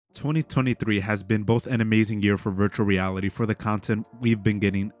2023 has been both an amazing year for virtual reality for the content we've been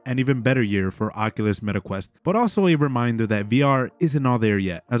getting, an even better year for Oculus MetaQuest, but also a reminder that VR isn't all there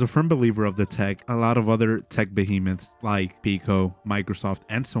yet. As a firm believer of the tech, a lot of other tech behemoths like Pico, Microsoft,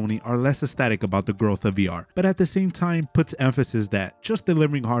 and Sony are less ecstatic about the growth of VR, but at the same time puts emphasis that just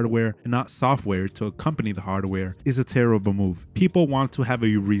delivering hardware and not software to accompany the hardware is a terrible move. People want to have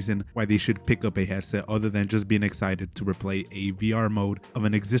a reason why they should pick up a headset other than just being excited to replay a VR mode of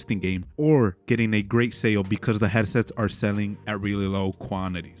an existing game or getting a great sale because the headsets are selling at really low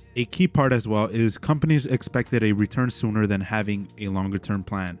quantities. A key part as well is companies expected a return sooner than having a longer term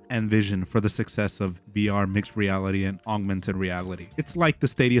plan and vision for the success of VR, mixed reality, and augmented reality. It's like the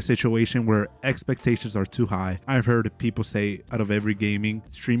Stadia situation where expectations are too high. I've heard people say out of every gaming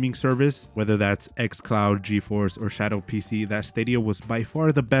streaming service, whether that's xCloud, GeForce, or Shadow PC, that Stadia was by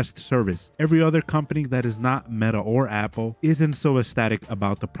far the best service. Every other company that is not Meta or Apple isn't so ecstatic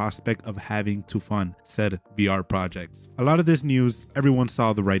about the prospect of having to fund said VR projects. A lot of this news, everyone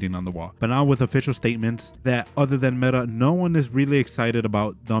saw the writing on the wall, but now with official statements that other than Meta, no one is really excited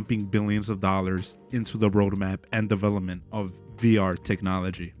about dumping billions of dollars into the roadmap and development of VR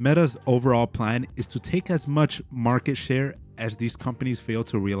technology. Meta's overall plan is to take as much market share as these companies fail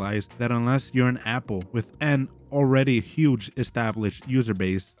to realize that unless you're an Apple with an already huge established user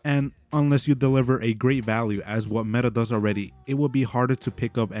base, and unless you deliver a great value as what Meta does already, it will be harder to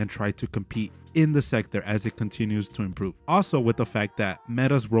pick up and try to compete in the sector as it continues to improve. Also, with the fact that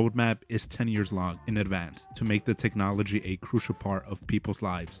Meta's roadmap is 10 years long in advance to make the technology a crucial part of people's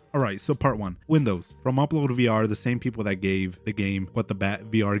lives. Alright, so part 1, Windows. From Upload VR, the same people that gave the game What the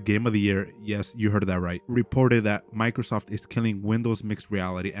Bat VR Game of the Year, yes, you heard that right, reported that Microsoft is killing Windows mixed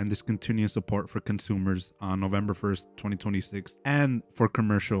reality and discontinuing support for consumers on November 1st, 2026, and for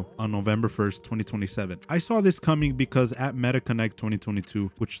commercial on November 1st, 2027. I saw this coming because at MetaConnect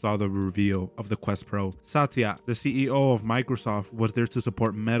 2022, which saw the reveal of the Quest Pro, Satya, the CEO of Microsoft, was there to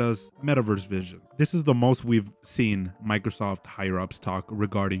support Meta's metaverse vision. This is the most we've seen Microsoft higher-ups talk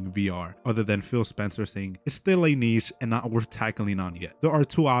regarding VR, other than Phil Spencer saying it's still a niche and not worth tackling on yet. There are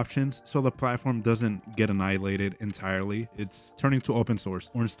two options so the platform doesn't get annihilated entirely. It's turning to open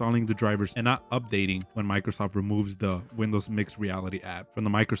source or installing the drivers and not updating when Microsoft removes the Windows Mixed Reality app from the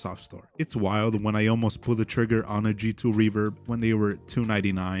Microsoft Store. It's wild when I almost pulled the trigger on a G2 Reverb when they were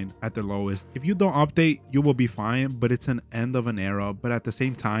 $299 at their lowest. If you don't update, you will be fine, but it's an end of an era. But at the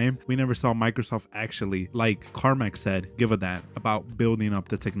same time, we never saw Microsoft actually, like Carmack said, give a damn about building up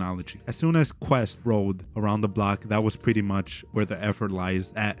the technology. As soon as Quest rolled around the block, that was pretty much where the effort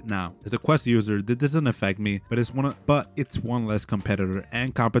lies at now. As a Quest user, this doesn't affect me, but it's one less competitor,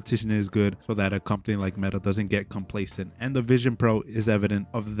 and competition is good so that a company like Meta doesn't get complacent, and the Vision Pro is evident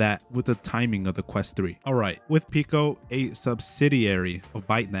of that with the timing of the Quest 3. Alright, with Pico, a subsidiary of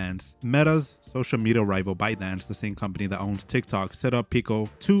ByteDance, Meta's social media rival ByteDance, the same company that owns TikTok, set up Pico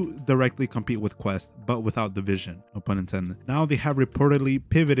to directly compete with Quest, but without the Vision, no pun intended. Now they have reportedly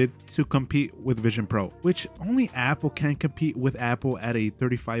pivoted to compete with Vision Pro, which only Apple can compete with Apple at a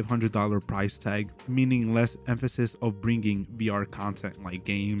 $3,500 price tag, meaning less emphasis of bringing VR content like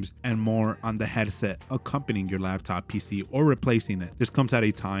games and more on the headset accompanying your laptop, PC, or replacing it. This comes at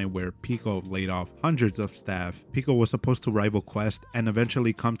a time where Pico laid off hundreds of staff. Pico was supposed to rival Quest and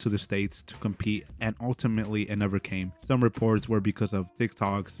eventually come to the States to compete, and ultimately it never came. Some reports were because of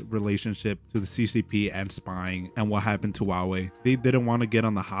TikTok's relationship to the CCP and spying and what happened to Huawei. They didn't want to get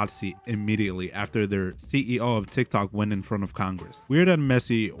on the hot seat immediately after their CEO of TikTok went in front of Congress. Weird and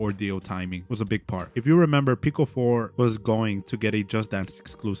messy ordeal timing was a big part. If you remember, Pico 4 was going to get a Just Dance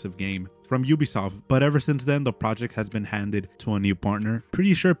exclusive game from Ubisoft, but ever since then the project has been handed to a new partner.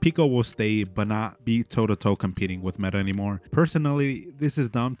 Pretty sure Pico will stay but not be toe-to-toe competing with Meta anymore. Personally, this is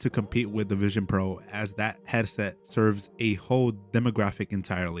dumb to compete with the Vision Pro, as that headset serves a whole demographic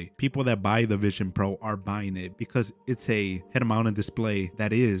entirely. People that buy the Vision Pro are buying it because it's a head-mounted display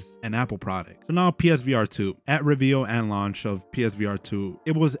that is an Apple product. So now PSVR2. At reveal and launch of PSVR2,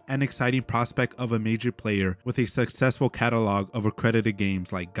 it was an exciting prospect of a major player with a successful catalog of accredited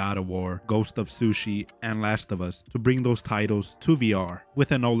games like God of War, Ghost of Sushi, and Last of Us to bring those titles to VR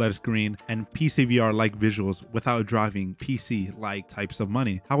with an OLED screen and PC VR-like visuals without driving PC-like types of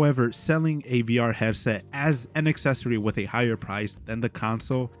money. However, selling a VR headset as an accessory with a higher price than the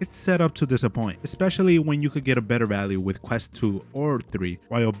console, it's set up to disappoint, especially when you could get a better value with Quest 2 or 3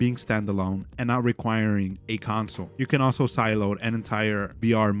 while being standalone and not requiring a console. You can also sideload an entire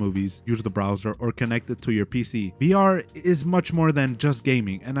VR movies, use the browser, or connect it to your PC. VR is much more than just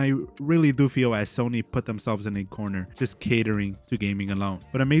gaming, and I really do feel as Sony put themselves in a corner just catering to gaming alone.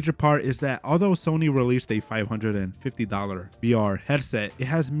 But a major part is that although Sony released a $550 VR headset, it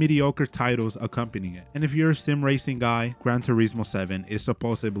has mediocre titles accompanying it. And if you're a sim racing guy, Gran Turismo 7 is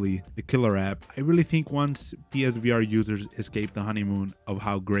supposedly the killer app. I really think once PSVR users escape the honeymoon of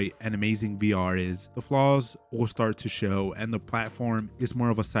how great and amazing VR is, the flaws will start to show and the platform is more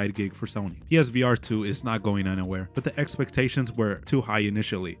of a side gig for Sony. PSVR2 is not going anywhere, but the expectations were too high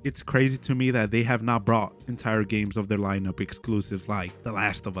initially. It's crazy to me that they have not brought entire games of their lineup exclusives like The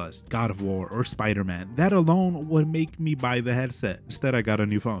Last of Us, God of War, or Spider-Man. That alone would make me buy the headset. Instead, I got a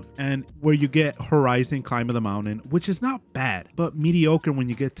new phone. And where you get Horizon Climb of the Mountain, which is not bad, but mediocre when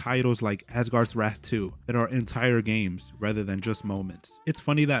you get titles like Asgard's Wrath 2 that are entire games rather than just moments. It's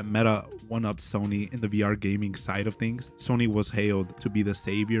funny that Meta one-upped Sony in the VR gaming side of things. Sony was hailed to be the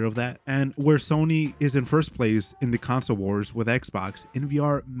savior of that. And where Sony is in first place in the console wars with Xbox, in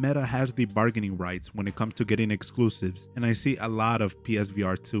VR, Meta has the bargaining rights when it comes to getting exclusives. And I see a lot of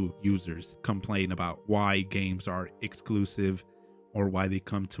PSVR2 users complain about why games are exclusive or why they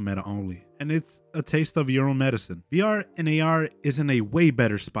come to Meta only. And it's a taste of your own medicine. VR and AR is in a way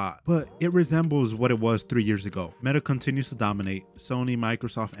better spot, but it resembles what it was 3 years ago. Meta continues to dominate. Sony,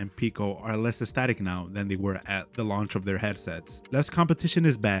 Microsoft, and Pico are less ecstatic now than they were at the launch of their headsets. Less competition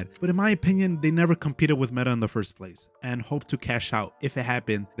is bad, but in my opinion, they never competed with Meta in the first place, and hope to cash out if it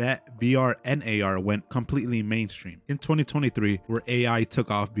happened that VR and AR went completely mainstream. In 2023, where AI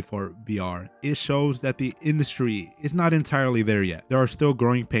took off before VR, it shows that the industry is not entirely there yet. There are still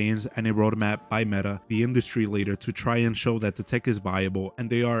growing pains and a roadmap by Meta, the industry leader, to try and show that the tech is viable, and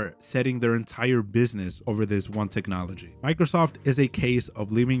they are setting their entire business over this one technology. Microsoft is a case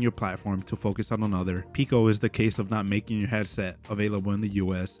of leaving your platform to focus on another. Pico is the case of not making your headset available in the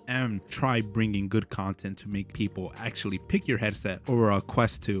US, and try bringing good content to make people actually pick your headset over a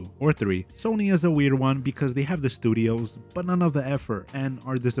Quest 2 or 3. Sony is a weird one because they have the studios but none of the effort, and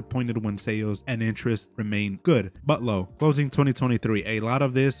are disappointed when sales and interest remain good but low. Closing 2023, a lot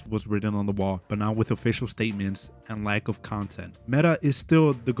of this was written on the wall, but now with official statements and lack of content. Meta is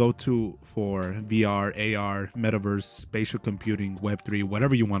still the go-to for VR, AR, metaverse, spatial computing, Web3,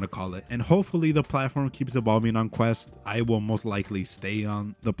 whatever you want to call it. And hopefully the platform keeps evolving on Quest. I will most likely stay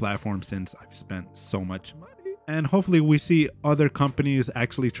on the platform since I've spent so much money. And hopefully we see other companies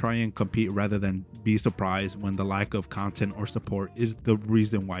actually try and compete rather than be surprised when the lack of content or support is the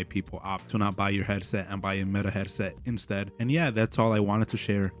reason why people opt to not buy your headset and buy a Meta headset instead. And yeah, that's all I wanted to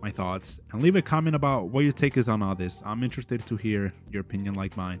share my thoughts, and leave a comment about what your take is on all this. I'm interested to hear your opinion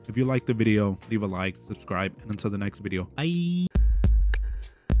like mine. If you liked the video, leave a like, subscribe, and until the next video, bye.